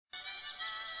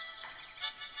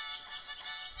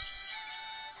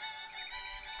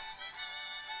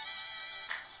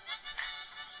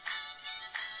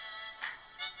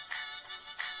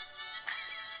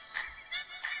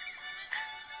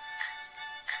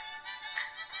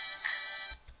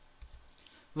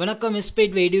வணக்கம்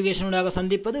Speedway Education ஊடாக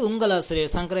சந்திப்பது உங்கள்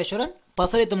ஆசிரியர் சங்கரேஸ்வரன்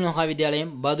பசறை தமிழ்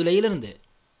மகாவித்யாலயம் பதுளையிலிருந்து.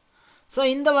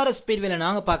 இந்த வார ஸ்பீட்வேல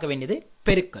நாங்கள் பார்க்க வேண்டியது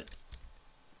பெருக்கல்.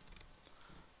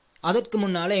 அதற்கு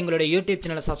முன்னால் எங்களுடைய யூடியூப்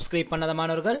சேனலை சப்ஸ்கிரைப் பண்ணாத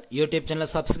மாணவர்கள் யூடியூப் சேனலை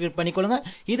சப்ஸ்கிரைப் பண்ணிக்கொள்ளுங்க.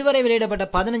 இதுவரை வெளியிடப்பட்ட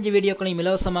 15 வீடியோக்களையும்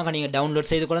இலவசமாக நீங்கள்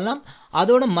டவுன்லோட் செய்து கொள்ளலாம்.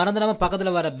 அதோடு மறந்துடாமல்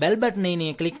பக்கத்தில் வர பெல் பட்டனை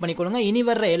நீங்கள் கிளிக் பண்ணிக்கொள்ளுங்க. இனி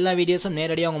வர்ற எல்லா வீடியோஸும்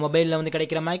நேரடியாக உங்கள் மொபைலில் வந்து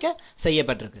கிடைக்கிற மாதிரி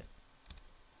செய்யப்பட்டிருக்கு.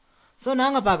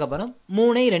 நாங்கள் பார்க்க போகிறோம்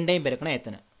 3 2 பெருக்கணும்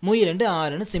எத்தனை 3 2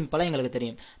 6ன்னு சிம்பிளாக எங்களுக்கு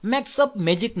தெரியும். மேக்ஸ் ஆஃப்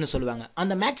மெஜிக்னு சொல்லுவாங்க.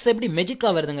 அந்த மேக்ஸ் எப்படி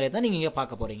மெஜிக்காக வருதுங்கிறத தான் நீங்கள் இங்கே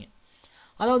பார்க்க போகிறீங்க.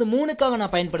 அதாவது 3க்காக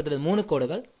நான் பயன்படுத்துறது 3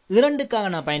 கோடுகள், 2க்காக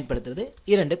நான் பயன்படுத்துறது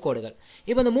 2 கோடுகள்.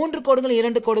 இப்போ இந்த 3 கோடுகளும்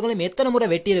 2 கோடுகளும் எத்தனை முறை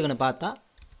வெட்டி இருக்குன்னு பார்த்தா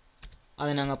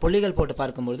அதை நாங்கள் புள்ளிகள் போட்டு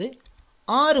பார்க்கும்பொழுது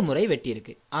 6 முறை வெட்டி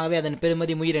இருக்கு. ஆகவே அதன்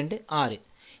பெருமதி 2 6.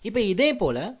 இப்போ இதே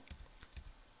போல்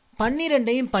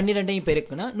 12ஐயும் 12ஐயும்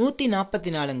பெருக்குனா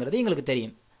 144ங்கிறது எங்களுக்கு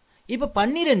தெரியும். இப்போ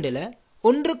 12ல்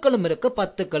ஒன்றுக்களும் இருக்கு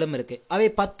 10க்களும் இருக்கு. அவை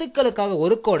 10க்களுக்காக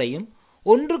ஒரு கோடையும்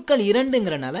 1க்கள்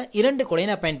 2ங்கிறனால 2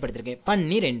 கோடையும் நான் பயன்படுத்தியிருக்கேன்.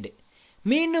 12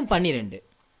 மீண்டும் 12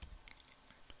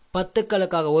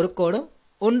 10க்களுக்காக ஒரு கோடும்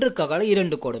 1க்காக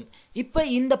 2 கோடும். இப்போ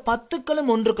இந்த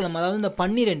 10க்களும் 1க்களும் அதாவது இந்த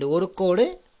 12 ஒரு கோடு,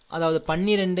 அதாவது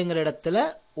 12ங்கிற இடத்துல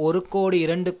ஒரு கோடு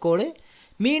 2 கோடு,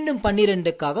 மீண்டும்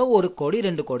 12க்காக ஒரு கோடு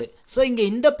 2 கோடு. இங்கே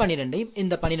இந்த 12ஐயும்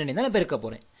இந்த 12ஐயும் தான் நான் பெருக்க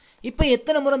போகிறேன். இப்போ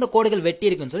எத்தனை முறை அந்த கோடுகள் வெட்டி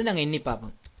இருக்குன்னு சொல்லி நாங்கள் எண்ணி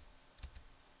பார்ப்போம்.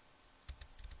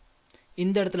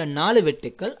 இந்த இடத்துல 4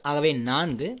 வெட்டுக்கள், ஆகவே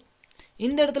 4.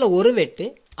 இந்த இடத்துல ஒரு வெட்டு,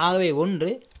 ஆகவே 1.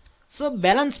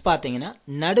 பேலன்ஸ் பார்த்தீங்கன்னா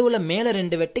நடுவில் மேலே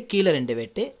 2 வெட்டு கீழே 2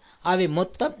 வெட்டு, ஆகவே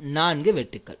மொத்தம் 4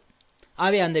 வெட்டுக்கள்.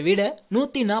 ஆகவே அந்த விட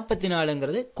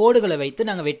 144ங்கிறது கோடுகளை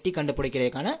வைத்து நாங்கள் வெட்டி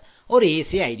கண்டுபிடிக்கிறதுக்கான ஒரு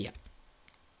ஈஸி ஐடியா.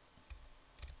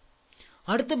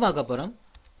 அடுத்து பார்க்க போகிறோம்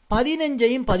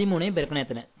 15ஐயும் 13ஐயும் பெருக்கணும்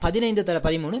எத்தனை 15 தர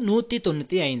 13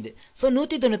 195.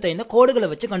 195 கோடுகளை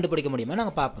வச்சு கண்டுபிடிக்க முடியுமா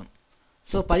நாங்கள் பார்ப்போம்.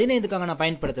 15க்காக நான்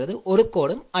பயன்படுத்துறது ஒரு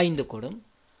கோடும் 5 கோடும்,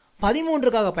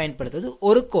 13க்காக பயன்படுத்துறது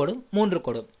ஒரு கோடும் 3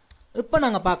 கோடும். இப்போ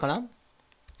நாங்கள் பார்க்கலாம்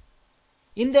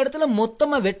இந்த இடத்துல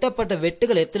மொத்தமாக வெட்டப்பட்ட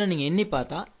வெட்டுகள் எத்தனை நீங்கள் எண்ணி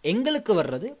பார்த்தா எங்களுக்கு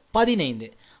வர்றது 15.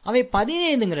 அவை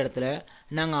 15ங்கிற இடத்துல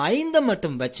நாங்கள் 5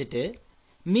 மட்டும் வச்சுட்டு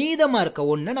மீதமாக இருக்க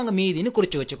 1 நாங்கள் மீதின்னு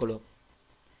குறித்து வச்சுக்கொள்வோம்.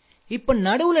 இப்போ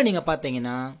நடுவில் நீங்கள்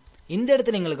பார்த்தீங்கன்னா இந்த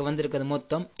இடத்துல எங்களுக்கு வந்திருக்கிறது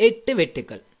மொத்தம் 8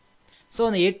 வெட்டுக்கள்.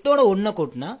 அந்த 8ஓட 1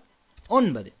 கூட்டினா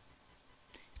 9.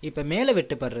 இப்போ மேலே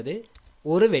வெட்டுப்படுறது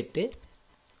ஒரு வெட்டு,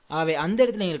 ஆகவே அந்த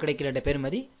இடத்துல எங்களுக்கு கிடைக்கிற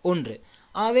பெருமதி 1.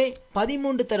 ஆகவே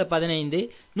 13 தர 15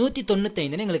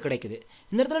 195 எங்களுக்கு கிடைக்குது.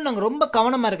 இந்த இடத்துல நாங்கள் ரொம்ப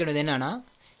கவனமாக இருக்க வேண்டியது என்னன்னா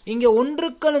இங்கே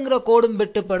 1க்களுங்கிற கோடும்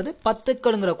வெட்டுப்படுது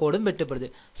 10க்களுங்கிற கோடும் வெட்டுப்படுது.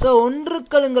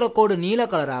 1க்களுங்கிற கோடு நீல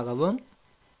கலராகவும்,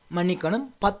 மன்னிக்கணும்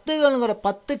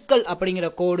 10க்கள் அப்படிங்கிற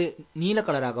கோடு நீல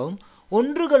கலராகவும்,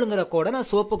 1களுங்கிற கோடை நான்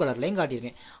சிவப்பு கலர்லையும்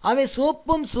காட்டியிருக்கேன். அவை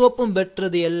சிவப்பும்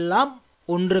பெற்றது எல்லாம்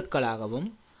 1க்களாகவும்,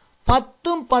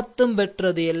 10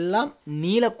 பெற்றது எல்லாம்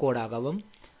நீலக்கோடாகவும்,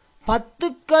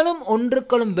 10க்களும்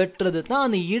 1க்களும் பெற்றது தான்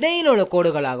அந்த இடையில் உள்ள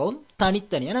கோடுகளாகவும்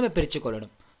தனித்தனியாக நம்ம பிரித்து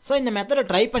கொள்ளணும். இந்த மெத்தடை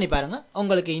ட்ரை பண்ணி பாருங்கள்,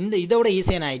 உங்களுக்கு இதோட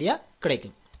ஈஸியான ஐடியா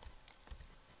கிடைக்கும்.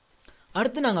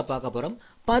 அடுத்து நாங்கள் பார்க்க போகிறோம்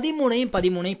 13ஐயும்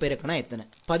 13ஐயும் பெருக்கினா எத்தனை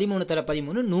 13 தர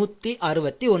 13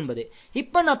 169.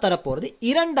 இப்போ நான் தரப்போகிறது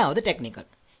 2வது டெக்னிக்கல்.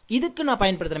 இதுக்கு நான்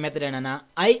பயன்படுத்துகிற மெத்தட் என்னென்னா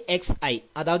IXI,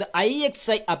 அதாவது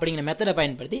IXI அப்படிங்கிற மெத்தடை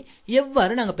பயன்படுத்தி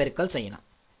எவ்வாறு நாங்கள் பெருக்கல் செய்யலாம்.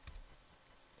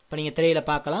 இப்போ நீங்கள் திரையில்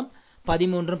பார்க்கலாம்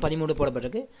 13 13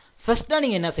 போடப்பட்டிருக்கு. ஃபர்ஸ்ட்டாக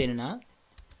நீங்கள் என்ன செய்யணும்னா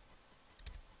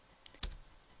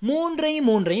 3ஐயும்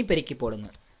 3ஐயும் பெருக்கி போடுங்க.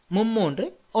 3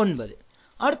 9.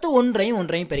 அடுத்து 1ஐயும்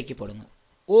 1ஐயும் பெருக்கி போடுங்க.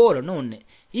 1 1.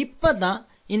 இப்போ தான்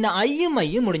இந்த ஐயும்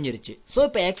முடிஞ்சிருச்சு.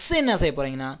 இப்போ எக்ஸ் என்ன செய்ய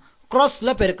போகிறீங்கன்னா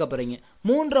க்ராஸில் பெருக்க போகிறீங்க.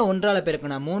 3 1ஆல்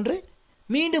பெருக்கினா 3,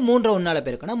 மீண்டும் 3 1ஆல்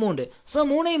பெருக்கினா 3.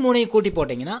 3ஐயும் 3ஐயும் கூட்டி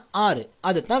போட்டிங்கன்னா 6.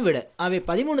 அது தான் விட. அவை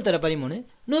 13 தர 13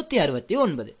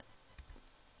 169.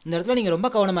 இந்த இடத்துல நீங்கள் ரொம்ப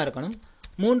கவனமாக இருக்கணும்.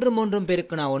 3 3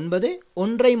 பெருக்கினா 9,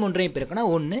 1ஐயும் 1ஐயும் பெருக்கினா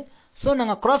 1.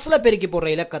 நாங்கள் க்ராஸில் பெருக்கி போடுற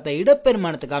இலக்கத்தை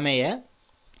இடப்பெருமானத்துக்கு அமைய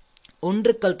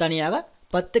 1க்கள் தனியாக,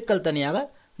 10க்கள் தனியாக,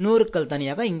 100க்கள்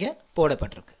தனியாக இங்கே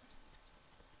போடப்பட்டிருக்கு.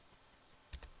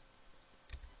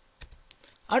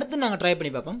 அடுத்து நாங்கள் ட்ரை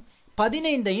பண்ணி பார்ப்போம்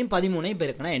 15ஐயும் 13ஐயும்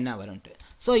பெருக்கினா என்ன வரும்ட்டு.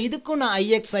 இதுக்கும் நான்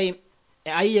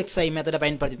IXI மெத்தடை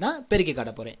பயன்படுத்தி தான் பெருக்கி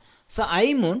காட்ட போகிறேன்.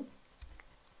 I3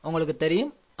 உங்களுக்கு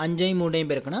தெரியும் 5ஐயும்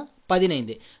 3ஐயும் பெருக்கினா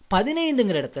 15.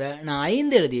 15ங்கிற இடத்துல நான்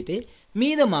 5 எழுதிட்டு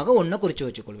மீதமாக 1 குறித்து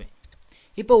வச்சுக்கொள்வேன்.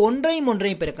 இப்போ 1ஐயும்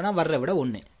 1ஐயும் பெருக்கினா வர்ற விட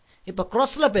 1. இப்போ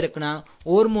க்ராஸில் பெருக்கினா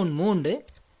 1 3 3,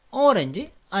 1 5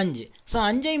 5.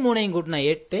 5ஐயும் 3ஐயும் கூட்டினா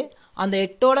 8, அந்த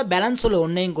 8ஓட பேலன்ஸ் உள்ள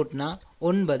 1ஐயும் கூட்டினா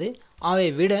 9. அவை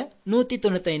விட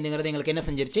 195ங்கிறது எங்களுக்கு என்ன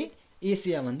செஞ்சிருச்சு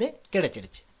ஈஸியாக வந்து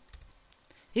கிடைச்சிருச்சு.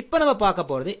 இப்போ நம்ம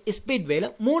பார்க்க போகிறது ஸ்பீட்வேல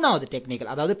 3வது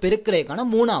டெக்னிக்கல், அதாவது பெருக்கிறதுக்கான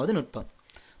 3வது நுட்பம்.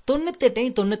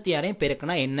 98ஐயும் 96ஐயும்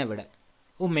பெருக்கினா என்ன விட?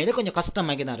 உண்மையிலே கொஞ்சம்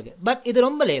கஷ்டமாகி தான் இருக்குது. பட் இது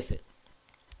ரொம்ப லேசு.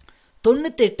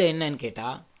 98 என்னன்னு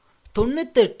கேட்டால்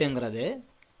 98ங்கிறது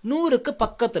 100க்கு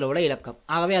பக்கத்தில் உள்ள இலக்கம்.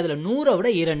 ஆகவே அதில் 100ஐ விட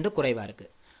 2 குறைவாக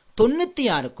இருக்குது.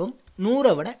 96க்கும்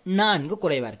 100ஐ விட 4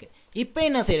 குறைவாக இருக்குது. இப்போ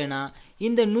என்ன செய்யறேன்னா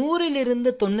இந்த 100லிருந்து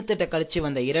 98 கழிச்சு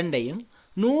வந்த 2ஐயும்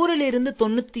 100லிருந்து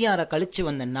 96 கழிச்சு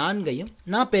வந்த 4ஐயும்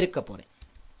நான் பெருக்க போகிறேன்.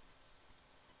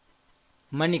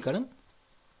 மன்னிக்கணும்,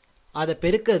 அதை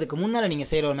பெருக்கிறதுக்கு முன்னால் நீங்கள்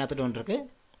செய்கிற ஒரு மெத்தட் ஒன்று இருக்குது.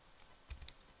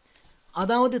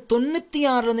 அதாவது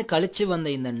 96லேருந்து கழிச்சு வந்த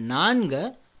இந்த 4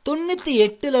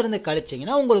 98லேருந்து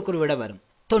கழிச்சிங்கன்னா உங்களுக்கு ஒரு விடை வரும்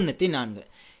 94.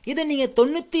 இதை நீங்கள்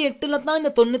 98ல் தான்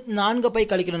இந்த 94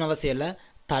 போய் கழிக்கணும்னு அவசியம் இல்லை.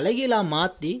 தலைகீழாக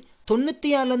மாற்றி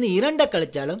 96லேருந்து 2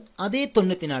 கழிச்சாலும் அதே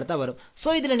 94 தான் வரும். ஸோ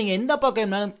இதில் நீங்கள் எந்த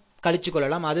பக்கம்னாலும் கழிச்சு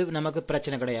கொள்ளலாம், அது நமக்கு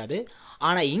பிரச்சனை கிடையாது.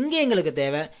 ஆனால் இங்கே எங்களுக்கு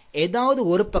தேவை ஏதாவது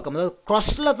ஒரு பக்கம், அதாவது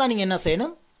க்ராஸில் தான் நீங்கள் என்ன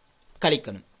செய்யணும்,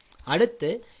 கழிக்கணும். அடுத்து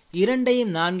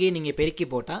 2ஐயும் 4ஐயும் நீங்கள் பெருக்கி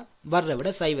போட்டால் வர்ற விட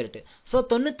சைவரெட்டு. ஸோ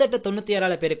 98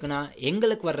 96ஆல் பெருக்குனா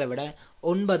எங்களுக்கு வர்ற விட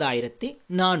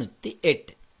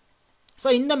 9408. ஸோ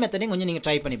இந்த மெத்தடையும் கொஞ்சம் நீங்கள்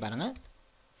ட்ரை பண்ணி பாருங்கள்.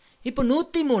 இப்போ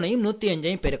 103ஐயும்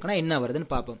 105ஐயும் பெருக்குனா என்ன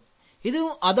வருதுன்னு பார்ப்போம்.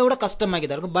 இதுவும் அதை விட கஷ்டமாகி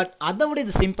தான் இருக்கும். பட் அதை விட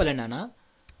இது சிம்பிள். என்னென்னா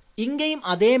இங்கேயும்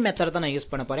அதே மெத்தடை தான் நான்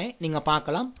யூஸ் பண்ண போகிறேன். நீங்கள்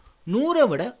பார்க்கலாம், 100ஐ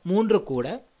விட 3 கூட,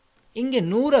 இங்கே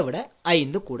 100ஐ விட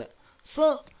 5 கூட. ஸோ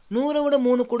 100ஐ விட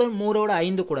 3 கூட, 100ஐ விட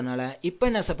 5 கூடனால இப்போ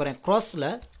என்ன செய்ய போகிறேன், க்ராஸில்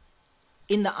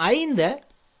இந்த 5ஐ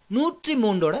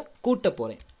 103ஓட கூட்ட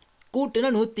போகிறேன்.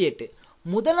 கூட்டுனா 108.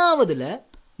 முதலாவதுல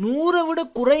 100ஐ விட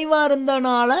குறைவாக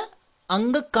இருந்தனால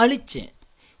அங்கே கழிச்சேன்.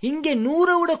 இங்கே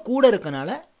 100ஐ விட கூட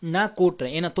இருக்கனால நான்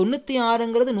கூட்டுறேன். ஏன்னா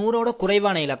 96ங்கிறது 100ஓட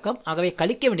குறைவான இலக்கம், ஆகவே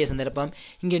கழிக்க வேண்டிய சந்தர்ப்பம்.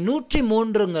 இங்கே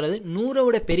 103ங்கிறது 100ஐ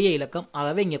விட பெரிய இலக்கம்,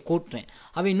 ஆகவே இங்கே கூட்டுறேன்.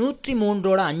 அவை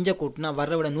 103ஓட 5 கூட்டினா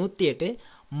வர்ற விட 108.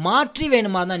 மாற்றி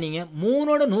வேணுமா தான் நீங்கள்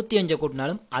 3ஓட 105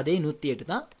 கூட்டினாலும் அதே 108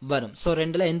 தான் வரும். ஸோ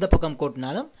ரெண்டில் எந்த பக்கம்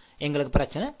கூட்டினாலும் எங்களுக்கு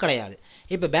பிரச்சனை கிடையாது.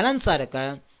 இப்போ பேலன்ஸாக இருக்க,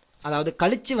 அதாவது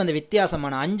கழிச்சு வந்த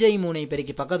வித்தியாசமான 5ஐயும் 3ஐயும்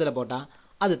பெருக்கி பக்கத்தில் போட்டால்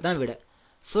அது தான் விட.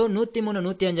 ஸோ 103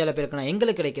 105ஆல் பெருக்கினா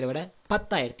எங்களுக்கு கிடைக்கிற விட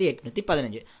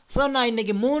 10815. ஸோ நான்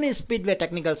இன்றைக்கி 3 ஸ்பீட்வே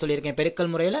டெக்னிக்கல் சொல்லியிருக்கேன் பெருக்கல்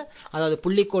முறையில். அதாவது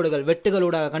புள்ளிக்கோடுகள்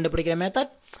வெட்டுகளோட கண்டுபிடிக்கிற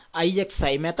method,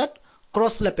 IXI method,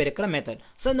 க்ராஸில் பெருக்கிற method.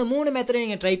 So இந்த 3 மெத்தடை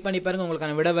நீங்கள் ட்ரை பண்ணி பாருங்கள்,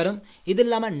 உங்களுக்கான விட வரும். இது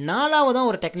இல்லாமல் 4ஆவதான்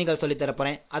ஒரு டெக்னிக்கல் சொல்லித்தர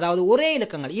போகிறேன். அதாவது ஒரே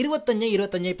இலக்கங்கள்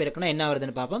 25 பெருக்கினா என்ன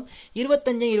வருதுன்னு பார்ப்போம்.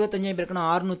 25 பெருக்கினா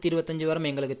 625 வரும்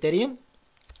எங்களுக்கு தெரியும்.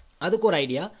 அதுக்கு ஒரு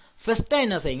ஐடியா, ஃபஸ்ட்டாக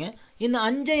என்ன செய்யுங்க, இந்த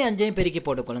 5ஐயும் பெருக்கி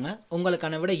போட்டுக்கொள்ளுங்க,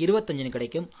 உங்களுக்கான விட 25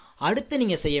 கிடைக்கும். அடுத்து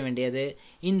நீங்கள் செய்ய வேண்டியது,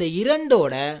 இந்த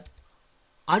 2ஓட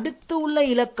அடுத்து உள்ள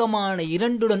இலக்கமான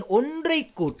 2உடன் 1ஐ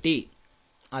கூட்டி,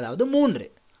 அதாவது 3,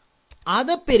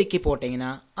 அதை பெருக்கி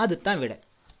போட்டிங்கன்னா அது தான் விட.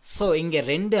 ஸோ இங்கே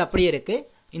 2 அப்படியே இருக்குது.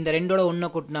 இந்த 2ஓட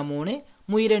 1 கூட்டினா 3,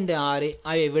 2 6,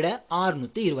 அவை விட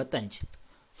 625.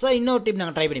 ஸோ இன்னொரு டிப்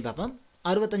நாங்கள் ட்ரை பண்ணி பார்ப்போம்.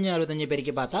 65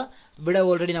 பெருக்கி பார்த்தா விட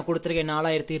ஆல்ரெடி நான் கொடுத்துருக்கேன்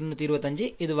 4225.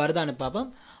 இது வருதான்னு பார்ப்போம்.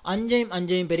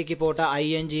 5ஐயும் பெருக்கி போட்டால்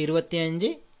 5 25.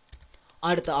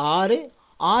 அடுத்து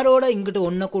 6ஓட இங்கிட்டு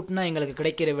 1 கூட்டினா எங்களுக்கு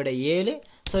கிடைக்கிற விட 7.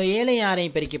 ஸோ 7ஐயும்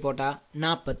 6ஐயும் பெருக்கி போட்டால்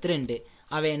 42.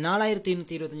 அவை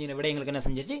 4225 விட எங்களுக்கு என்ன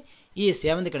செஞ்சிருச்சு,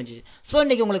 ஈஸியாக வந்து கிடைச்சிச்சு. ஸோ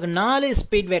இன்றைக்கி உங்களுக்கு 4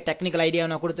 ஸ்பீட்வே டெக்னிக்கல்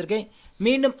ஐடியா நான் கொடுத்துருக்கேன்.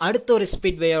 மீண்டும் அடுத்த ஒரு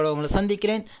ஸ்பீட்வேயோட உங்களை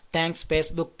சந்திக்கிறேன். தேங்க்ஸ்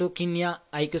ஃபேஸ்புக் டு கின்யா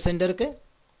ஐக்யூ சென்டருக்கு.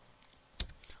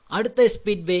 அடுத்த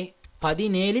ஸ்பீட்வே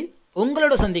 17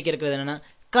 உங்களோட சந்திக்க இருக்கிறது என்னென்னா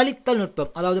கழித்தல்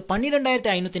நுட்பம். அதாவது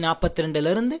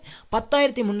 12542லிருந்து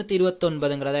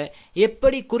 10329ங்கிறத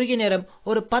எப்படி குறுகிய நேரம்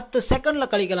ஒரு 10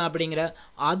 செகண்டில் கழிக்கலாம் அப்படிங்கிற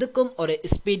அதுக்கும் ஒரு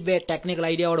ஸ்பீட்வே டெக்னிக்கல்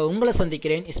ஐடியாவோட உங்களை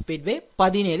சந்திக்கிறேன் ஸ்பீட்வே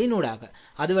 17 ஊடாக.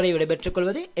 அதுவரை விடைபெற்றுக்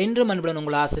கொள்வது என்றும் அன்புடன்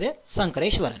உங்கள் ஆசிரியர்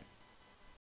சங்கரேஸ்வரன்.